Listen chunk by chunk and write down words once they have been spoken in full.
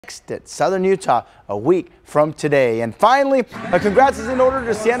next at Southern Utah a week from today. And finally, congrats is in order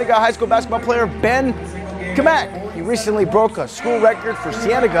to Cienega High School basketball player Ben Kamak. He recently broke a school record for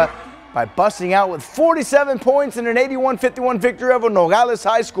Cienega by busting out with 47 points in an 81-51 victory over Nogales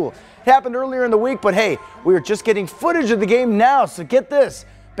High School. It happened earlier in the week, but hey, we are just getting footage of the game now, so get this.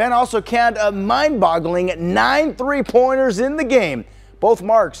 Ben also canned a mind-boggling 9 3-pointers in the game. Both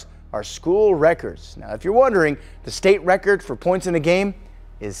marks are school records. Now, if you're wondering, the state record for points in a game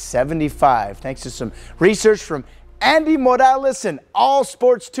is 75. Thanks to some research from Andy Morales and All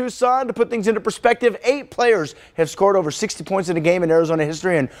Sports Tucson. To put things into perspective, 8 players have scored over 60 points in a game in Arizona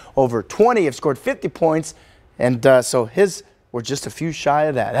history, and over 20 have scored 50 points. And so we're just a few shy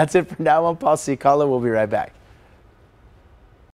of that. That's it for now. I'm Paul C. We'll be right back.